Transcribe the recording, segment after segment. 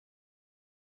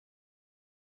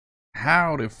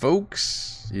Howdy,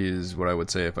 folks, is what I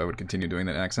would say if I would continue doing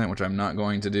that accent, which I'm not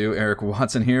going to do. Eric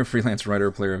Watson here, freelance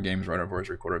writer, player of games, writer of voice,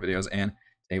 recorder of videos, and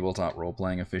tabletop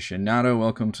role-playing aficionado.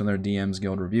 Welcome to another DM's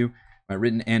Guild review, my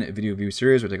written and video review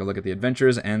series where we take a look at the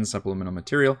adventures and supplemental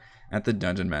material at the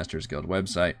Dungeon Masters Guild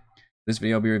website. This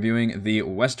video I'll be reviewing the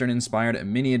Western-inspired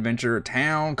mini-adventure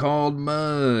Town Called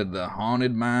Mud, the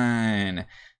Haunted Mine,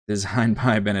 designed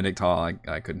by Benedict Hall.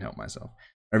 I couldn't help myself.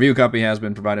 A review copy has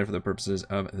been provided for the purposes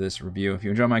of this review. If you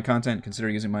enjoy my content, consider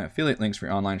using my affiliate links for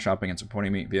your online shopping and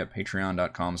supporting me via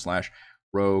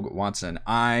patreon.com/RogueWatson.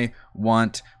 I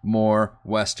want more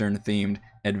Western-themed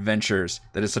adventures.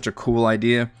 That is such a cool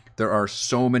idea. There are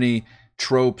so many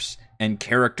tropes and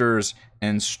characters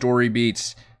and story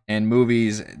beats and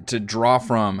movies to draw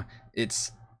from.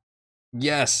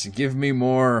 Yes, give me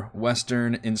more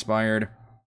Western-inspired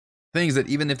things that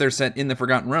even if they're set in the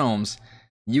Forgotten Realms,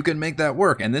 you can make that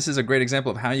work, and this is a great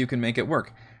example of how you can make it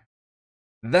work.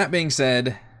 That being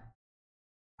said,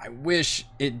 I wish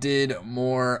it did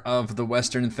more of the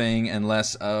Western thing and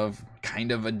less of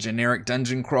kind of a generic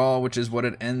dungeon crawl, which is what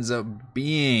it ends up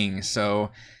being. So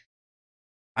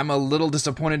I'm a little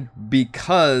disappointed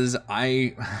because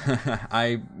maybe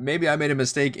I made a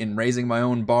mistake in raising my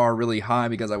own bar really high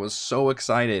because I was so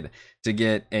excited to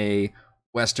get a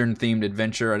Western themed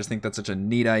adventure. I just think that's such a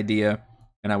neat idea.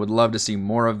 And I would love to see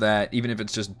more of that, even if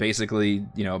it's just basically,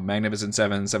 you know, Magnificent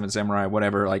Seven, Seven Samurai,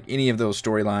 whatever, like any of those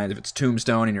storylines. If it's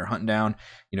Tombstone and you're hunting down,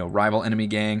 you know, rival enemy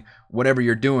gang, whatever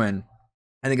you're doing,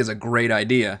 I think it's a great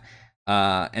idea.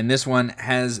 And this one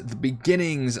has the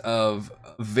beginnings of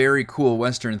very cool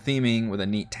Western theming with a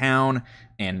neat town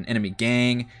and an enemy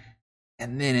gang.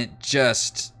 And then it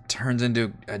just turns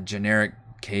into a generic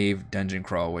cave dungeon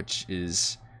crawl, which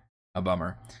is a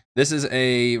bummer. This is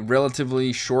a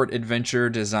relatively short adventure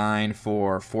designed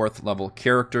for 4th level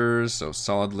characters, so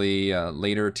solidly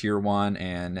later tier 1,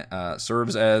 and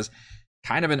serves as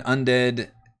kind of an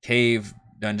undead cave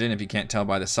dungeon, if you can't tell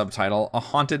by the subtitle, a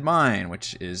haunted mine,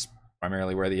 which is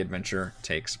primarily where the adventure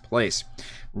takes place.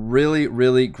 Really,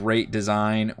 really great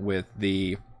design with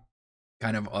the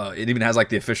kind of, it even has like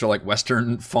the official like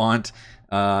Western font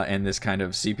and this kind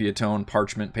of sepia tone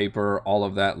parchment paper. All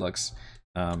of that looks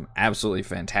absolutely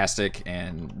fantastic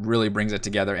and really brings it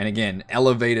together, and again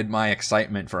elevated my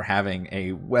excitement for having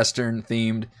a Western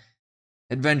themed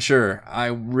adventure. I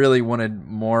really wanted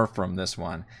more from this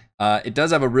one. It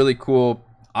does have a really cool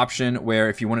option where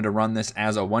if you wanted to run this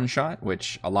as a one-shot,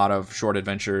 which a lot of short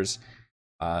adventures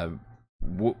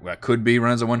could be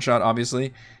run as a one-shot,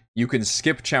 obviously, you can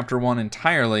skip chapter 1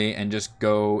 entirely and just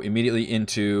go immediately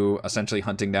into essentially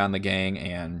hunting down the gang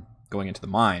and going into the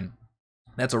mine.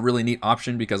 That's a really neat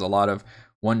option because a lot of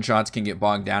one-shots can get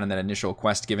bogged down in that initial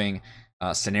quest-giving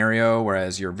scenario,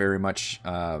 whereas you're very much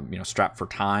strapped for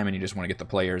time and you just want to get the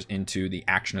players into the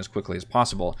action as quickly as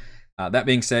possible. That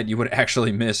being said, you would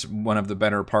actually miss one of the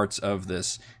better parts of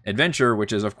this adventure,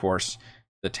 which is, of course,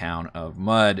 the Town of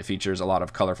Mud. It features a lot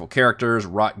of colorful characters: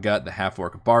 Rotgut, the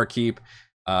half-orc barkeep.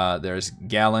 There's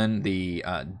Galen, the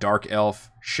dark elf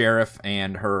sheriff,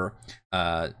 and her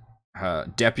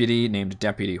deputy named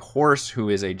Deputy Horse, who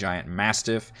is a giant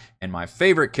mastiff, and my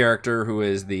favorite character, who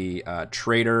is the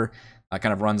trader,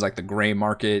 kind of runs like the gray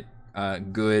market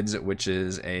goods, which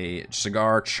is a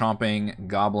cigar chomping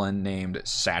goblin named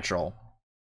Satchel.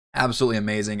 Absolutely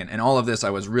amazing. And all of this, I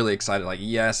was really excited. Like,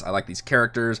 yes, I like these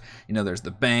characters. You know, there's the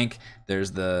bank,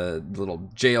 there's the little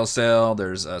jail cell,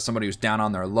 there's somebody who's down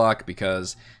on their luck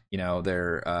because, you know,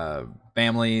 their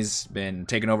family's been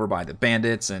taken over by the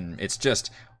bandits, and it's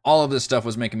just all of this stuff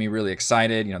was making me really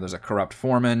excited. You know, there's a corrupt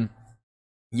foreman.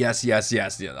 Yes. Yeah,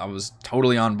 I was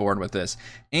totally on board with this.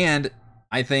 And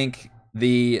I think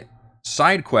the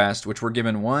side quest, which we're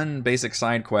given one basic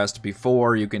side quest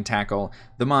before you can tackle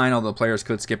the mine, although players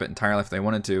could skip it entirely if they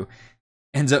wanted to,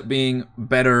 ends up being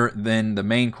better than the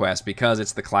main quest because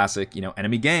it's the classic, you know,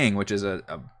 enemy gang, which is a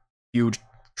huge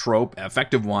trope,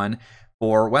 effective one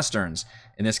for Westerns.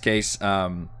 In this case,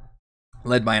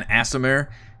 led by an Aasimar,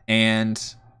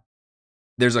 and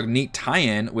there's a neat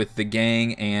tie-in with the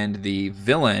gang and the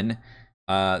villain.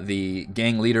 The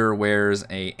gang leader wears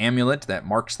a amulet that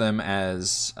marks them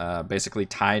as basically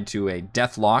tied to a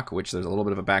death lock, which there's a little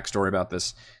bit of a backstory about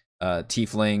this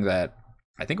tiefling that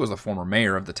I think was the former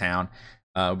mayor of the town,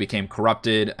 who became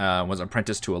corrupted, was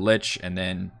apprenticed to a lich, and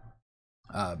then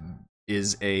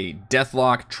is a death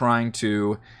lock trying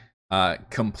to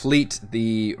complete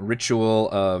the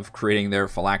ritual of creating their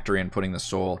phylactery and putting the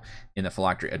soul in the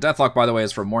phylactery. A deathlock, by the way,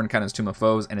 is from Mordenkainen's Tomb of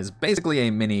Foes and is basically a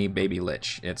mini baby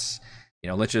lich. It's, you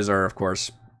know, liches are, of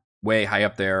course, way high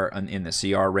up there in the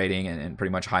CR rating and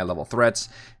pretty much high level threats.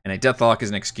 And a Deathlock is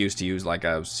an excuse to use like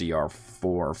a CR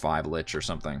 4 or 5 Lich or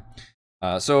something.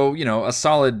 So, you know, a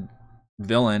solid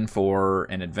villain for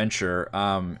an adventure.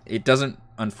 It doesn't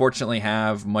unfortunately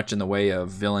have much in the way of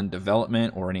villain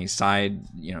development or any side,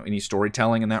 you know, any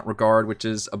storytelling in that regard, which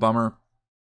is a bummer.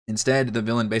 Instead, the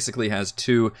villain basically has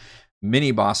 2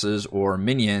 mini bosses or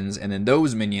minions, and then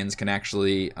those minions can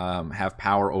actually have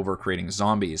power over creating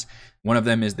zombies. One of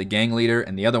them is the gang leader,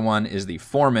 and the other one is the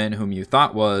foreman, whom you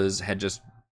thought had just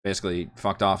basically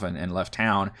fucked off and left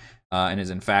town, and is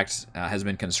in fact has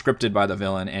been conscripted by the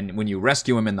villain. And when you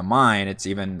rescue him in the mine, it's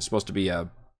even supposed to be a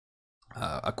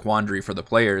quandary for the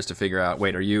players to figure out,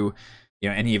 wait, are you, you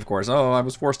know, and he of course, oh, I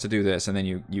was forced to do this, and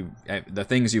then the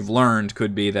things you've learned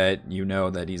could be that you know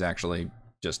that he's actually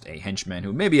just a henchman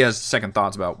who maybe has second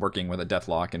thoughts about working with a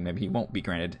Deathlock, and maybe he won't be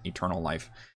granted eternal life.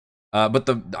 But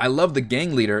I love the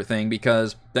gang leader thing,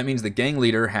 because that means the gang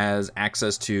leader has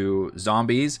access to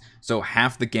zombies. So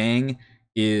half the gang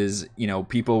is, you know,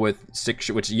 people with sick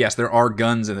shit, which, yes, there are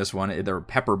guns in this one. They're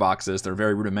pepper boxes. They're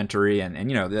very rudimentary. And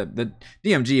you know, the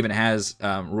DMG even has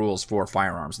rules for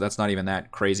firearms. So that's not even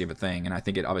that crazy of a thing. And I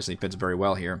think it obviously fits very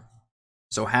well here.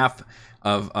 So half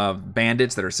of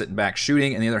bandits that are sitting back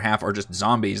shooting, and the other half are just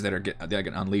zombies that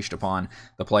get unleashed upon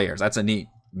the players. That's a neat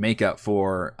makeup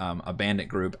for a bandit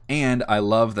group. And I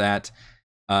love that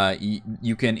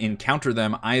you can encounter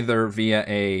them either via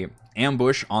a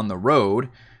ambush on the road,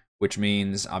 which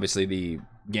means obviously the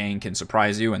gang can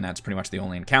surprise you, and that's pretty much the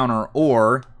only encounter,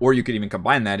 or you could even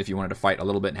combine that if you wanted to fight a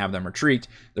little bit and have them retreat.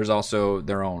 There's also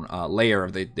their own layer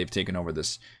of they've taken over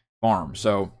this farm.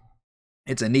 So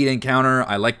it's a neat encounter.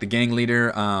 I like the gang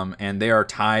leader, and they are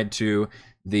tied to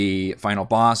the final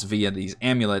boss via these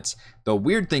amulets. The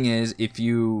weird thing is, if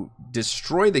you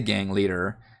destroy the gang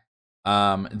leader,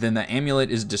 then the amulet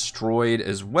is destroyed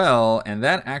as well, and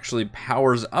that actually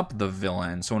powers up the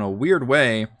villain. So in a weird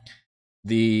way,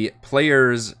 the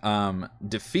players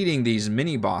defeating these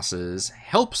mini bosses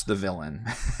helps the villain,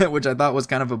 which I thought was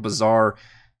kind of a bizarre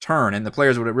turn, and the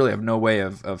players would really have no way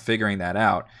of figuring that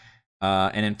out.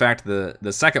 And in fact,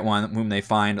 the second one, whom they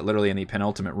find literally in the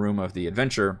penultimate room of the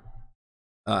adventure,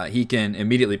 he can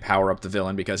immediately power up the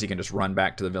villain, because he can just run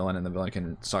back to the villain, and the villain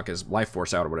can suck his life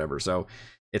force out or whatever. So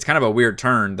it's kind of a weird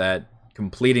turn that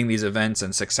completing these events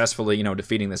and successfully, you know,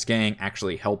 defeating this gang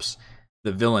actually helps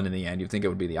the villain in the end. You'd think it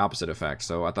would be the opposite effect.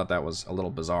 So I thought that was a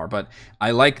little bizarre, but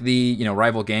I like the, you know,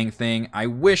 rival gang thing. I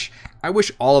wish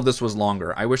all of this was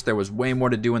longer. I wish there was way more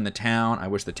to do in the town. I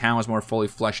wish the town was more fully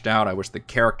fleshed out. I wish the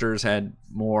characters had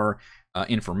more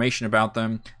information about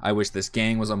them. I wish this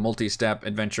gang was a multi-step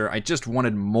adventure. I just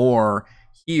wanted more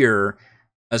here,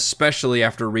 especially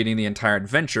after reading the entire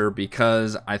adventure,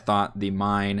 because I thought the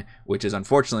mine, which is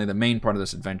unfortunately the main part of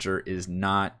this adventure, is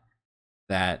not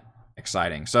that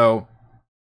exciting. So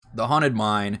the haunted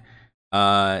mine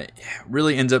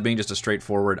really ends up being just a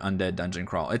straightforward undead dungeon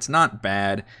crawl. It's not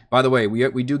bad. By the way,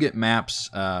 we do get maps.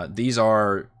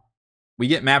 We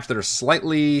get maps that are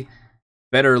slightly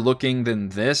better looking than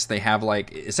this. They have,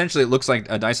 like, essentially it looks like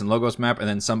a Dice and Logos map, and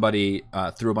then somebody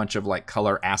threw a bunch of like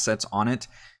color assets on it.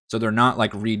 So they're not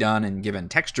like redone and given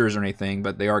textures or anything,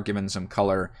 but they are given some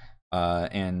color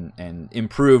and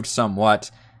improved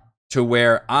somewhat, to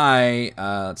where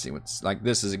let's see, what's like,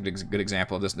 this is a good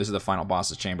example of this. This is the final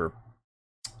boss's chamber.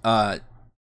 I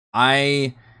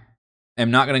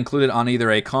am not going to include it on either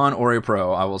a con or a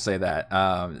pro. I will say that.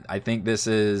 I think this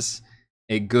is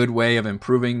a good way of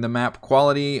improving the map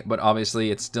quality, but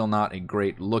obviously it's still not a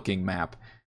great looking map.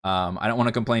 I don't want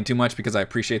to complain too much, because I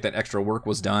appreciate that extra work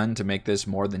was done to make this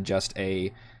more than just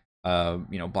a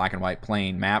you know, black and white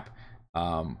plain map.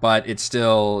 But it's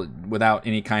still, without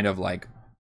any kind of like,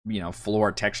 you know,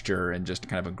 floor texture and just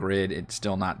kind of a grid, it's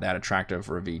still not that attractive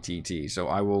for a VTT. So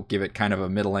I will give it kind of a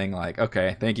middling, like,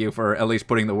 okay, thank you for at least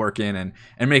putting the work in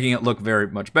and making it look very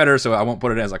much better. So I won't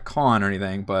put it as a con or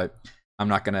anything, but I'm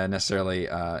not going to necessarily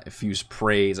effuse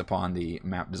praise upon the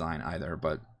map design either.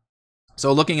 But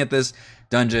so looking at this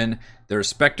dungeon, there's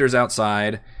specters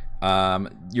outside.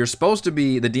 You're supposed to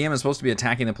be, the DM is supposed to be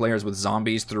attacking the players with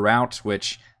zombies throughout,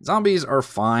 which zombies are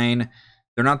fine.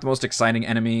 They're not the most exciting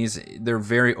enemies. They're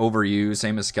very overused,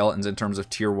 same as skeletons in terms of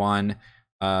tier 1,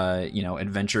 you know,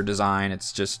 adventure design.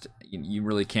 It's just, you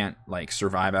really can't like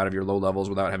survive out of your low levels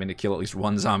without having to kill at least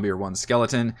one zombie or one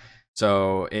skeleton.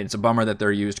 So it's a bummer that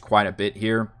they're used quite a bit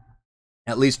here.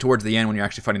 At least towards the end, when you're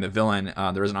actually fighting the villain,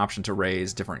 there is an option to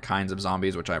raise different kinds of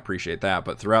zombies, which I appreciate that.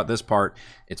 But throughout this part,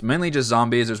 it's mainly just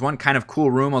zombies. There's one kind of cool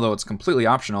room, although it's completely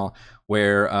optional,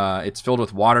 where it's filled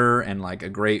with water, and like a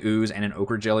gray ooze and an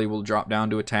ochre jelly will drop down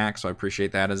to attack. So I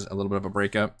appreciate that as a little bit of a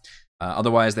breakup.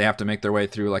 Otherwise, they have to make their way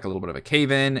through like a little bit of a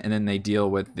cave-in, and then they deal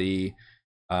with the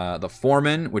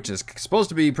foreman, which is supposed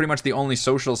to be pretty much the only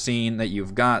social scene that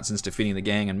you've got since defeating the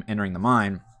gang and entering the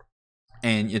mine.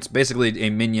 And it's basically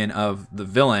a minion of the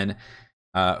villain,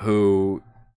 who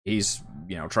he's,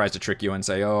 tries to trick you and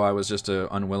say, oh, I was just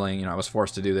unwilling, I was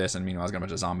forced to do this, and I was got a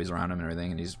bunch of zombies around him and everything,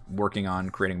 and he's working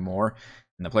on creating more,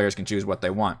 and the players can choose what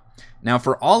they want. Now,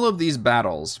 for all of these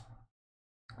battles,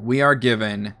 we are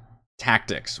given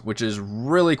tactics, which is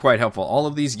really quite helpful. All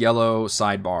of these yellow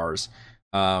sidebars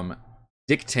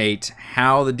dictate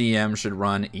how the DM should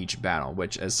run each battle,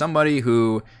 which, as somebody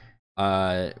who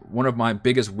one of my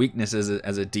biggest weaknesses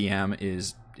as a DM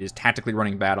is tactically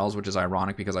running battles, which is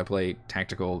ironic because I play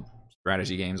tactical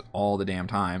strategy games all the damn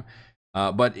time.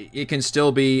 But it can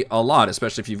still be a lot,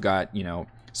 especially if you've got,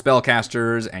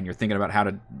 spellcasters and you're thinking about how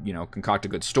to, concoct a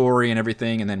good story and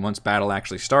everything. And then once battle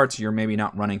actually starts, you're maybe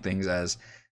not running things as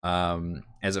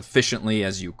efficiently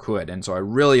as you could. And so I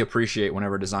really appreciate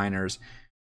whenever designers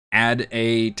add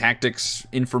a tactics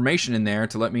information in there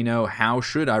to let me know how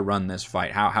should I run this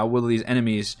fight, how will these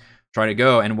enemies try to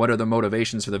go, and what are the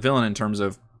motivations for the villain in terms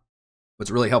of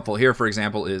what's really helpful here, for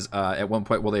example, is at one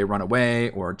point will they run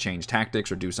away or change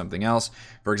tactics or do something else.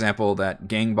 For example, that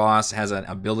gang boss has an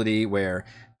ability where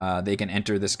they can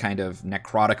enter this kind of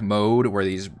necrotic mode where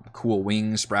these cool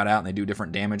wings sprout out and they do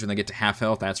different damage when they get to half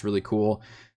health. That's really cool.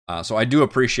 So I do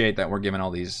appreciate that we're given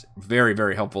all these very,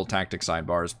 very helpful tactic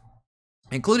sidebars,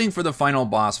 including for the final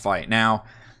boss fight. Now,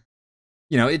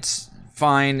 it's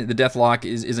fine. The Deathlock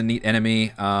is a neat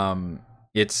enemy.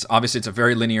 It's a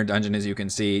very linear dungeon, as you can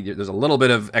see. There's a little bit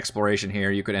of exploration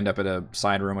here. You could end up at a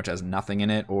side room which has nothing in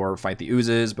it, or fight the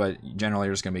oozes, but generally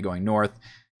you're just going to be going north.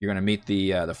 You're going to meet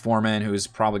the foreman, who's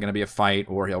probably going to be a fight,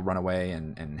 or he'll run away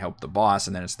and help the boss,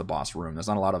 and then it's the boss room. There's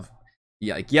not a lot of...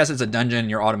 yes, it's a dungeon.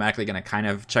 You're automatically going to kind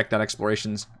of check that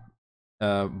explorations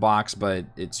box, but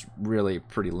it's really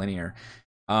pretty linear.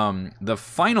 The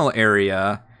final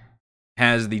area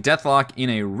has the Deathlock in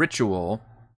a ritual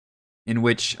in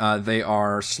which they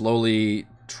are slowly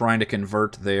trying to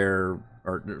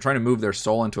trying to move their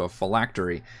soul into a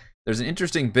phylactery. There's an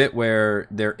interesting bit where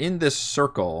they're in this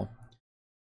circle,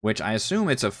 which I assume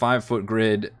it's a 5-foot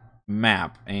grid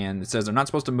map, and it says they're not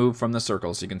supposed to move from the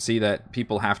circle, so you can see that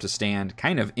people have to stand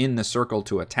kind of in the circle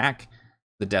to attack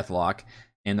the Deathlock.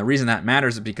 And the reason that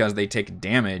matters is because they take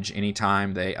damage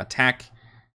anytime they attack.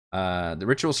 The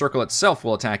ritual circle itself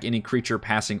will attack any creature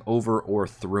passing over or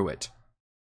through it.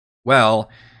 Well,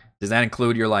 does that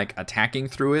include you're attacking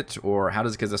through it, or how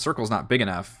does it? Because the circle's not big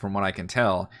enough, from what I can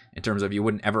tell, in terms of you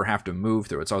wouldn't ever have to move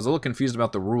through it. So I was a little confused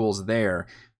about the rules there.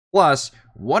 Plus,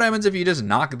 what happens if you just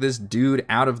knock this dude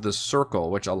out of the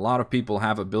circle, which a lot of people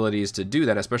have abilities to do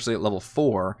that, especially at level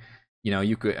 4.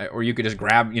 You could just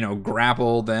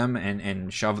grapple them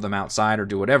and shove them outside or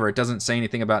do whatever. It doesn't say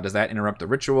anything about does that interrupt the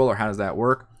ritual or how does that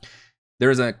work.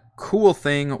 There's a cool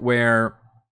thing where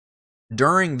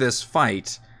during this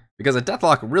fight, because a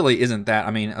Deathlock really isn't that.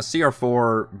 I mean, a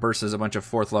CR4 versus a bunch of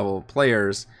 4th level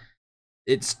players,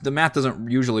 the math doesn't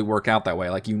usually work out that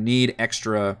way. You need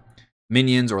extra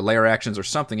minions or layer actions or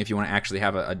something if you want to actually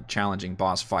have a challenging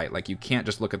boss fight. You can't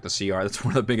just look at the CR. That's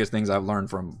one of the biggest things I've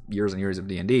learned from years and years of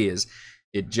D&D is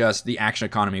the action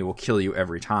economy will kill you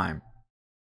every time.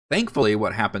 Thankfully,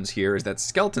 what happens here is that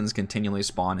skeletons continually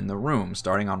spawn in the room.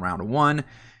 Starting on round 1,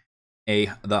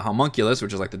 the homunculus,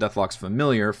 which is like the Deathlock's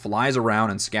familiar, flies around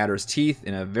and scatters teeth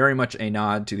in a very much a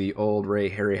nod to the old Ray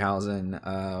Harryhausen,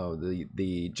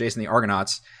 the Jason the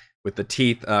Argonauts, with the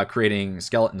teeth creating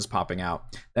skeletons popping out.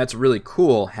 That's really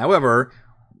cool. However,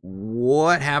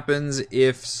 what happens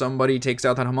if somebody takes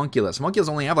out that homunculus? Homunculus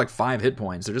only have 5 hit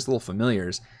points. They're just little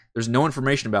familiars. There's no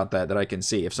information about that I can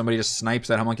see. If somebody just snipes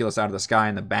that homunculus out of the sky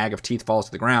and the bag of teeth falls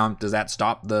to the ground, does that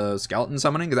stop the skeleton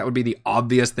summoning? Because that would be the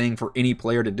obvious thing for any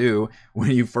player to do when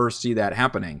you first see that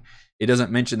happening. It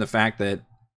doesn't mention the fact that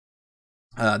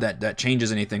that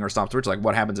changes anything or stops the ritual.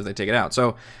 What happens if they take it out?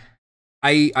 So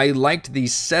I liked the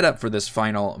setup for this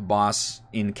final boss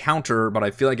encounter, but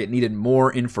I feel like it needed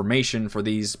more information for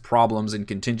these problems and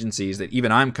contingencies that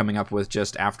even I'm coming up with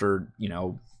just after,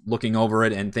 looking over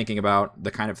it and thinking about the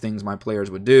kind of things my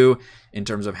players would do in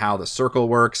terms of how the circle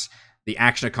works, the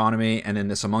action economy, and then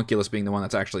this homunculus being the one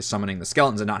that's actually summoning the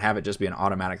skeletons and not have it just be an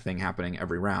automatic thing happening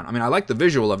every round. I mean, I like the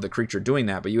visual of the creature doing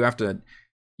that, but you have to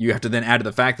then add to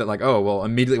the fact that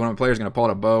immediately one of the players is going to pull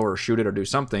out a bow or shoot it or do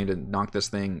something to knock this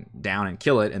thing down and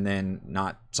kill it, and then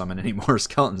not summon any more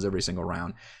skeletons every single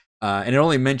round. And it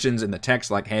only mentions in the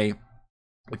text hey,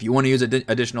 if you want to use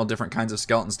additional different kinds of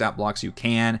skeleton stat blocks, you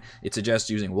can. It suggests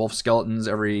using wolf skeletons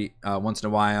every once in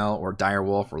a while, or dire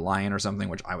wolf or lion or something,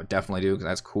 which I would definitely do because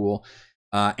that's cool.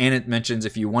 And it mentions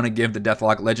if you want to give the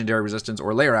Deathlock legendary resistance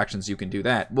or layer actions, you can do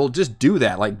that. Well, just do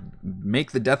that. Like,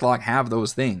 make the Deathlock have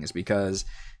those things, because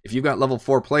if you've got level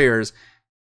 4 players,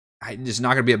 it's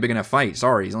not going to be a big enough fight.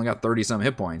 Sorry, he's only got 30-some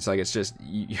hit points. Like, it's just,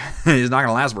 it's not going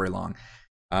to last very long.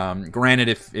 Granted,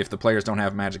 if the players don't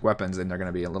have magic weapons, then they're going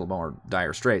to be a little more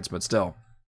dire straits, but still.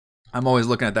 I'm always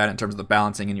looking at that in terms of the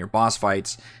balancing in your boss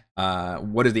fights.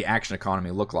 What does the action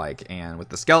economy look like? And with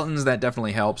the skeletons, that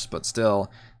definitely helps, but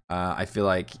still, I feel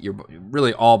like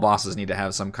really all bosses need to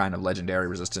have some kind of legendary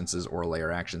resistances or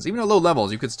layer actions. Even at low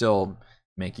levels, you could still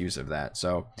make use of that.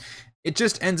 So it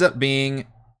just ends up being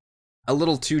a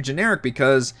little too generic,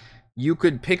 because you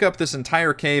could pick up this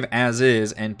entire cave as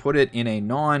is and put it in a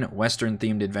non-Western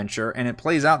themed adventure, and it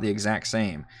plays out the exact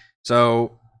same.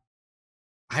 So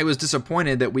I was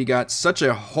disappointed that we got such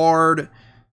a hard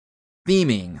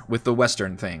theming with the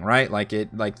Western thing, right? Like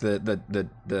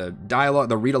the dialogue,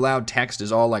 the read aloud text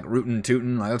is all like rootin'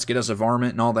 tootin', like let's get us a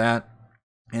varmint and all that.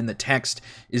 And the text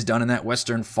is done in that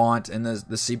Western font, and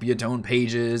the sepia tone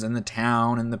pages, and the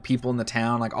town, and the people in the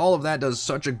town. Like, all of that does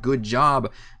such a good job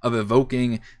of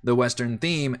evoking the Western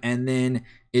theme, and then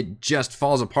it just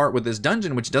falls apart with this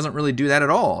dungeon, which doesn't really do that at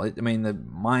all. I mean, the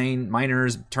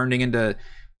miners turning into,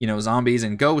 you know, zombies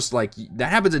and ghosts, like, that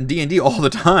happens in D&D all the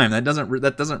time. That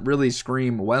doesn't really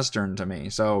scream Western to me.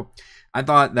 So I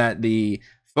thought that the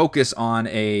focus on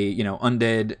a, you know,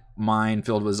 undead mine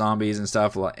filled with zombies and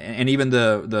stuff, and even just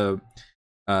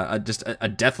a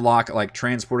deathlock, like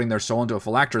transporting their soul into a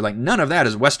phylactery, like none of that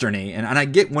is Westerny. And I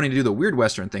get wanting to do the weird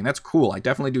Western thing. That's cool. I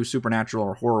definitely do supernatural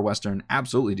or horror Western.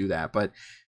 Absolutely do that. But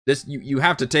this, you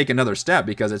have to take another step,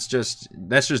 because that's just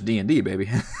D&D, baby.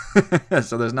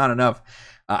 So there's not enough.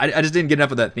 I just didn't get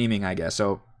enough of that theming, I guess.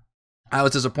 So I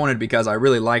was disappointed, because I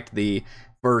really liked the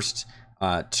first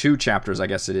 2 chapters, I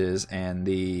guess it is, and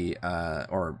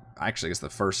or actually, I guess the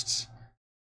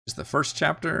first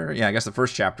chapter. Yeah, I guess the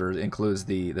first chapter includes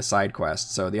the side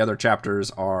quest. So the other chapters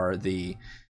are the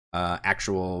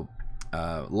actual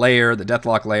layer, the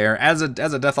Deathlock layer. As a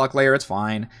Deathlock layer, it's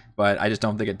fine, but I just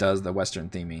don't think it does the Western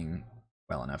theming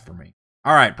well enough for me.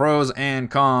 All right, pros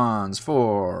and cons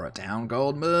for A Town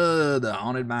Called Mud, the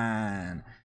Haunted Mine.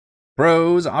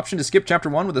 Pros: option to skip chapter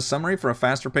 1 with a summary for a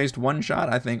faster paced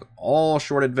one-shot. I think all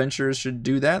short adventures should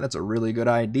do that. That's a really good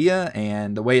idea,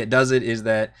 and the way it does it is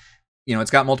that, you know,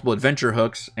 it's got multiple adventure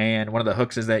hooks, and one of the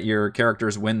hooks is that your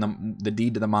characters win the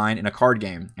deed to the mine in a card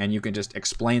game, and you can just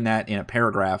explain that in a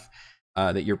paragraph,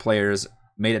 that your players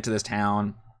made it to this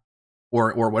town,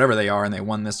 or whatever they are, and they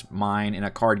won this mine in a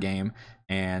card game.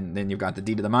 And then you've got the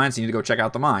deed to the mine, so you need to go check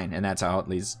out the mine, and that's how it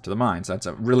leads to the mine. So that's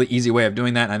a really easy way of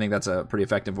doing that, and I think that's a pretty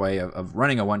effective way of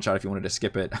running a one-shot if you wanted to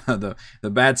skip it. The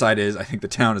bad side is, I think the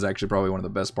town is actually probably one of the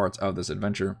best parts of this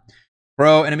adventure.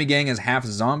 Pro: enemy gang is half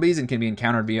zombies and can be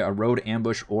encountered via a road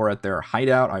ambush or at their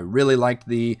hideout. I really liked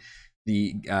the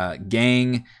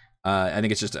gang. I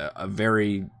think it's just a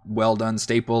very well done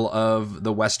staple of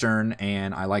the Western,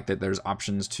 and I like that there's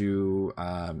options to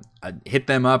hit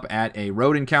them up at a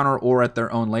road encounter or at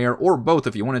their own lair, or both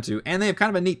if you wanted to. And they have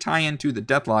kind of a neat tie-in to the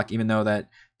Deathlock, even though that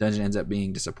dungeon ends up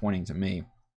being disappointing to me.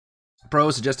 Pro: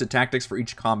 suggested tactics for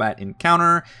each combat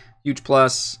encounter. Huge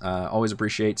plus. Always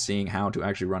appreciate seeing how to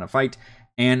actually run a fight.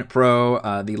 And pro: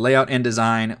 the layout and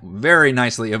design very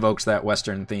nicely evokes that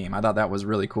Western theme. I thought that was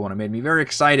really cool, and it made me very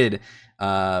excited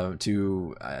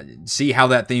to see how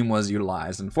that theme was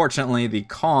utilized. Unfortunately, the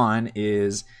con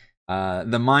is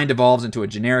the mind evolves into a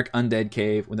generic undead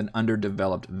cave with an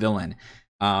underdeveloped villain.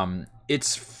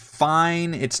 It's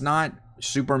fine. It's not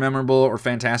super memorable or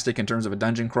fantastic in terms of a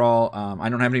dungeon crawl. I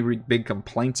don't have any big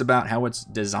complaints about how it's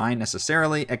designed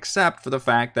necessarily, except for the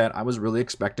fact that I was really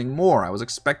expecting more. I was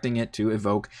expecting it to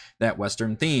evoke that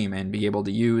Western theme and be able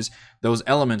to use those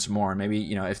elements more. Maybe,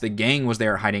 you know, if the gang was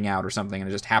there hiding out or something, and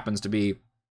it just happens to be,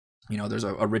 you know, there's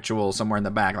a ritual somewhere in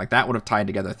the back, like that would have tied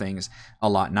together things a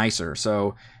lot nicer.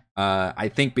 So I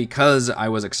think because I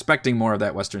was expecting more of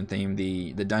that Western theme,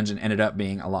 the dungeon ended up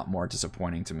being a lot more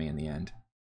disappointing to me in the end.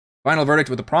 Final verdict: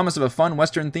 with the promise of a fun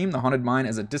Western theme, The Haunted Mine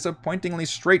is a disappointingly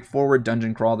straightforward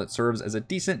dungeon crawl that serves as a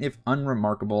decent, if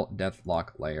unremarkable,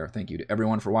 Deathlock layer. Thank you to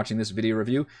everyone for watching this video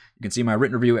review. You can see my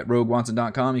written review at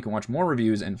roguewatson.com. You can watch more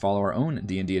reviews and follow our own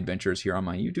D&D adventures here on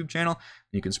my YouTube channel.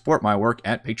 You can support my work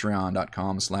at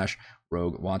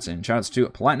patreon.com/Rogue Watson. Shoutouts to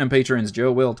Platinum patrons: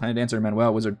 Joe, Will, Tiny Dancer,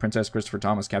 Manuel, Wizard, Princess, Christopher,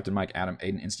 Thomas, Captain Mike, Adam,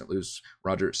 Aiden, Instant Loose,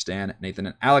 Roger, Stan, Nathan,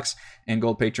 and Alex. And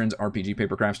gold patrons: RPG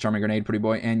Papercrafts, Charming Grenade, Pretty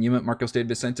Boy, and Yuma, Marcos de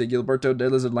Vicente, Gilberto, Dead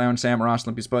Lizard, Lion, Sam, Ross,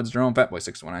 Limpy Spuds, Jerome, Fatboy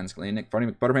 619, Scalia, Nick,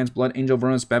 Farty McButterpants, Blood, Angel,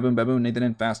 Veronis, Baboon, Nathan,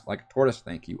 and Fast Like a Tortoise.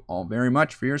 Thank you all very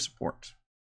much for your support.